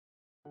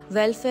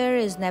Welfare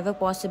is never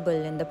possible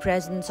in the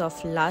presence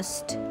of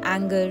lust,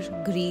 anger,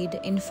 greed,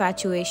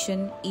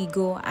 infatuation,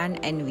 ego, and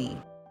envy.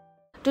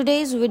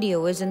 Today's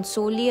video isn't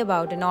solely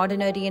about an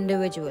ordinary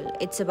individual,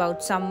 it's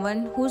about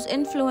someone whose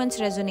influence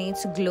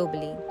resonates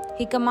globally.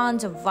 He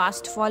commands a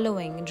vast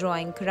following,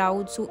 drawing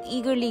crowds who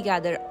eagerly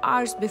gather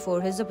hours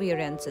before his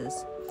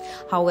appearances.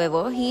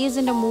 However, he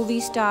isn't a movie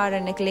star,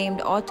 an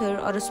acclaimed author,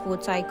 or a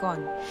sports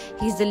icon.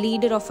 He's the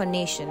leader of a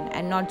nation,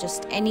 and not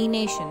just any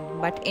nation,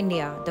 but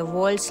India, the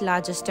world's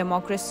largest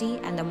democracy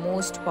and the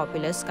most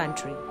populous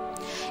country.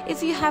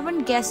 If you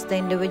haven't guessed the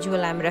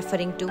individual I'm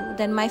referring to,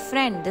 then my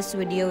friend, this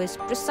video is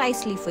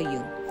precisely for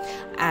you.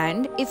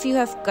 And if you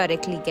have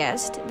correctly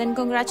guessed, then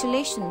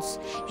congratulations,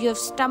 you have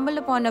stumbled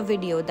upon a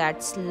video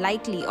that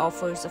likely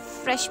offers a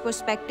fresh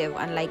perspective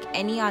unlike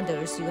any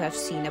others you have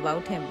seen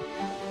about him.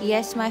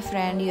 Yes, my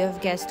friend, you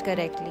have guessed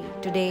correctly.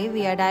 Today,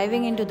 we are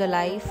diving into the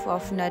life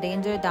of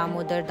Narendra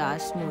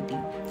Damodardas Modi.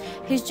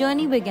 His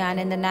journey began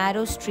in the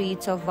narrow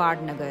streets of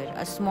Vadnagar,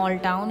 a small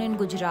town in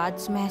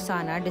Gujarat's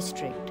Mehsana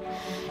district.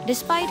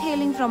 Despite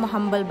hailing from a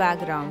humble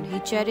background, he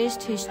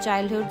cherished his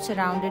childhood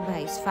surrounded by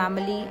his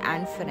family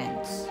and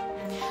friends.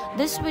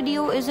 This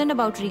video isn't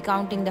about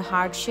recounting the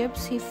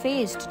hardships he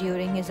faced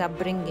during his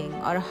upbringing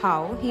or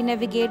how he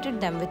navigated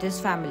them with his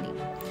family.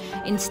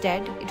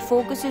 Instead, it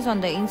focuses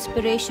on the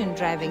inspiration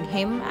driving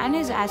him and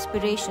his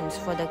aspirations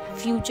for the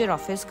future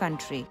of his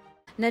country.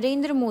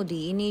 Narendra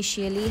Modi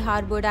initially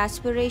harbored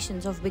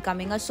aspirations of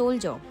becoming a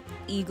soldier,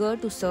 eager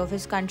to serve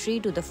his country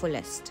to the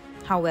fullest.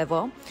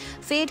 However,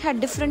 fate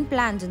had different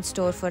plans in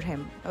store for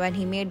him. When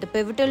he made the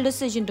pivotal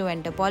decision to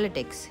enter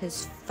politics,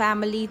 his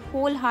family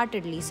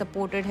wholeheartedly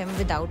supported him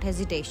without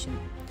hesitation.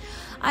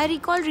 I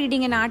recall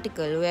reading an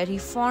article where he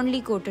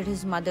fondly quoted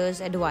his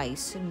mother's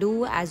advice,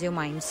 "Do as your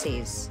mind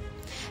says."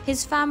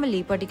 His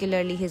family,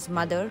 particularly his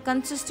mother,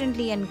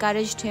 consistently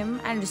encouraged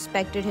him and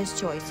respected his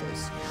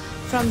choices.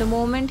 From the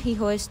moment he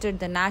hoisted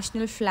the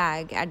national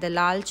flag at the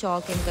Lal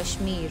Chowk in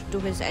Kashmir to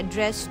his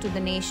address to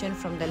the nation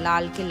from the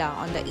Lal Killa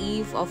on the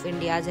eve of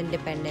India's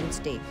Independence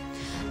Day,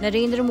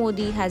 Narendra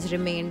Modi has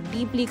remained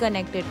deeply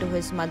connected to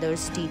his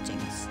mother's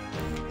teachings.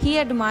 He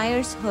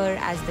admires her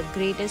as the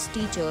greatest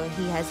teacher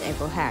he has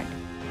ever had.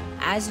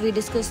 As we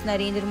discuss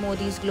Narendra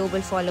Modi's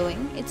global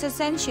following, it's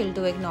essential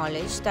to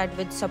acknowledge that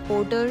with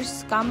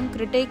supporters come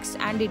critics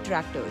and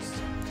detractors.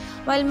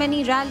 While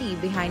many rally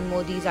behind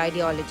Modi's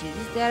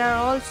ideologies, there are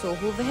also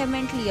who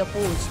vehemently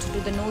opposed to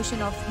the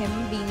notion of him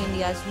being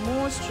India's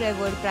most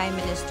revered Prime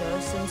Minister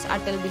since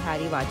Atal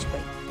Bihari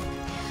Vajpayee.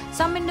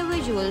 Some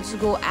individuals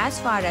go as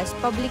far as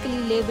publicly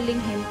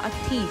labeling him a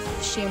thief,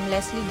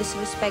 shamelessly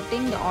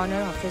disrespecting the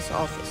honor of his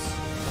office.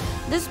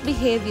 This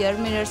behavior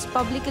mirrors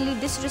publicly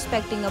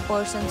disrespecting a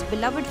person's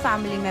beloved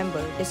family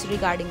member,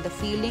 disregarding the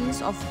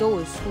feelings of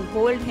those who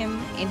hold him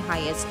in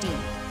high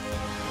esteem.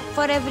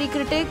 For every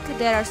critic,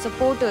 there are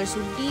supporters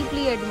who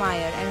deeply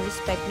admire and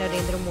respect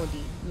Narendra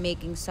Modi,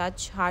 making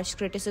such harsh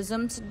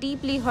criticisms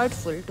deeply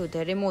hurtful to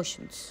their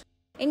emotions.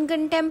 In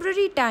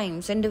contemporary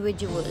times,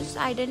 individuals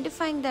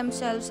identifying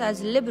themselves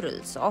as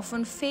liberals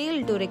often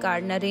fail to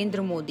regard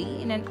Narendra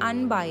Modi in an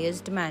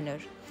unbiased manner.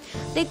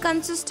 They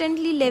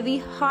consistently levy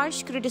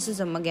harsh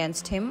criticism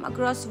against him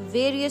across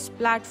various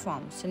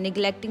platforms,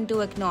 neglecting to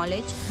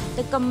acknowledge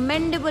the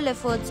commendable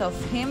efforts of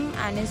him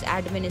and his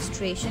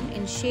administration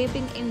in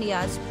shaping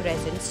India's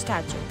present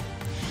stature.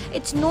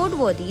 It's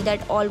noteworthy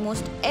that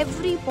almost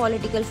every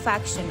political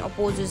faction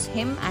opposes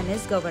him and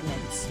his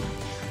governance.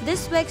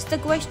 This begs the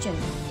question,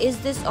 is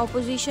this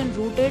opposition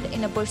rooted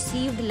in a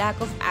perceived lack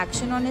of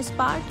action on his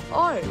part,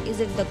 or is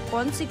it the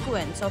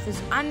consequence of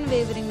his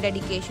unwavering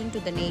dedication to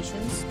the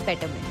nation's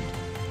betterment?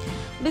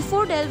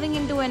 Before delving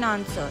into an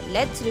answer,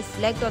 let's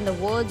reflect on the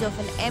words of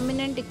an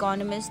eminent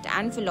economist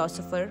and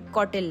philosopher,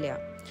 Kautilya.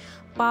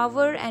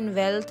 Power and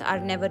wealth are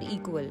never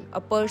equal.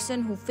 A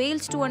person who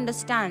fails to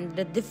understand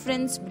the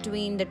difference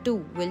between the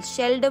two will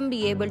seldom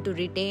be able to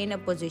retain a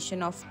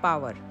position of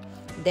power.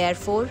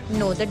 Therefore,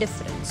 know the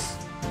difference.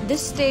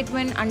 This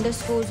statement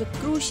underscores a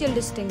crucial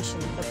distinction,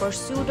 the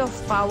pursuit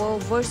of power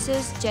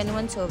versus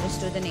genuine service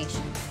to the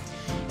nation.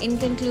 In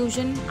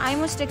conclusion, I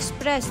must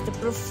express the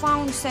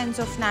profound sense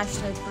of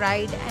national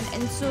pride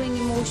and ensuing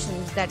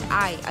emotions that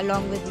I,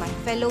 along with my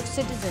fellow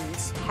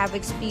citizens, have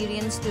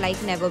experienced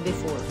like never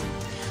before.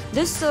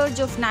 This surge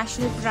of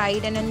national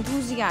pride and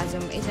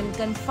enthusiasm isn't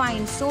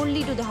confined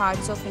solely to the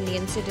hearts of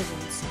Indian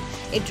citizens.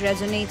 It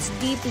resonates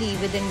deeply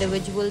with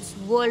individuals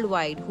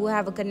worldwide who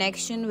have a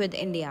connection with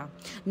India,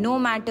 no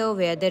matter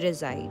where they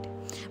reside.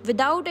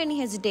 Without any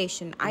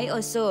hesitation, I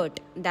assert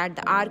that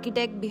the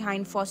architect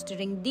behind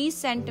fostering these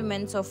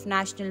sentiments of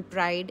national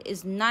pride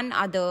is none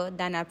other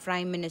than our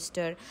Prime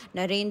Minister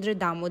Narendra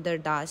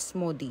Damodardas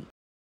Modi.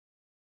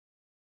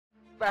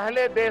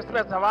 पहले देश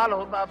में सवाल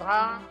होता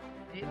था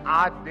कि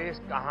आज देश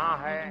कहां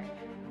है,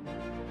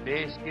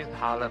 देश किस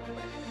हालत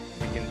में,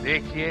 लेकिन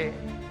देखिए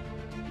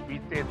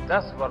बीते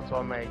 10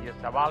 वर्षों में ये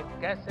सवाल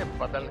कैसे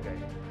बदल गए।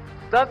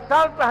 10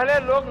 साल पहले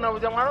लोग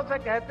नौजवानों से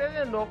कहते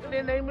थे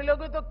नौकरी नहीं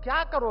मिलेगी तो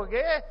क्या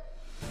करोगे।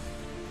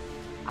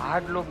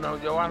 आज लोग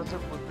नौजवान से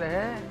पूछते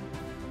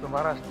हैं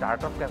तुम्हारा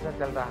स्टार्टअप कैसा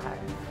चल रहा है?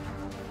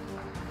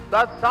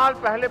 10 साल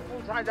पहले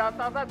पूछा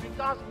जाता था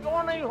विकास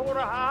क्यों नहीं हो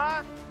रहा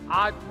है,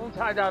 आज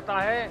पूछा जाता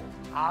है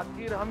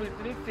आखिर हम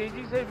इतनी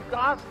तेजी से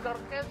विकास कर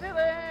कैसे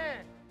रहे हैं?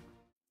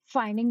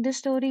 Finding this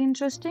story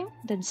interesting?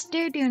 Then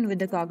stay tuned with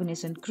the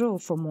Cognizant Crow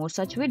for more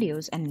such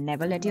videos and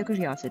never let your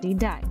curiosity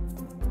die.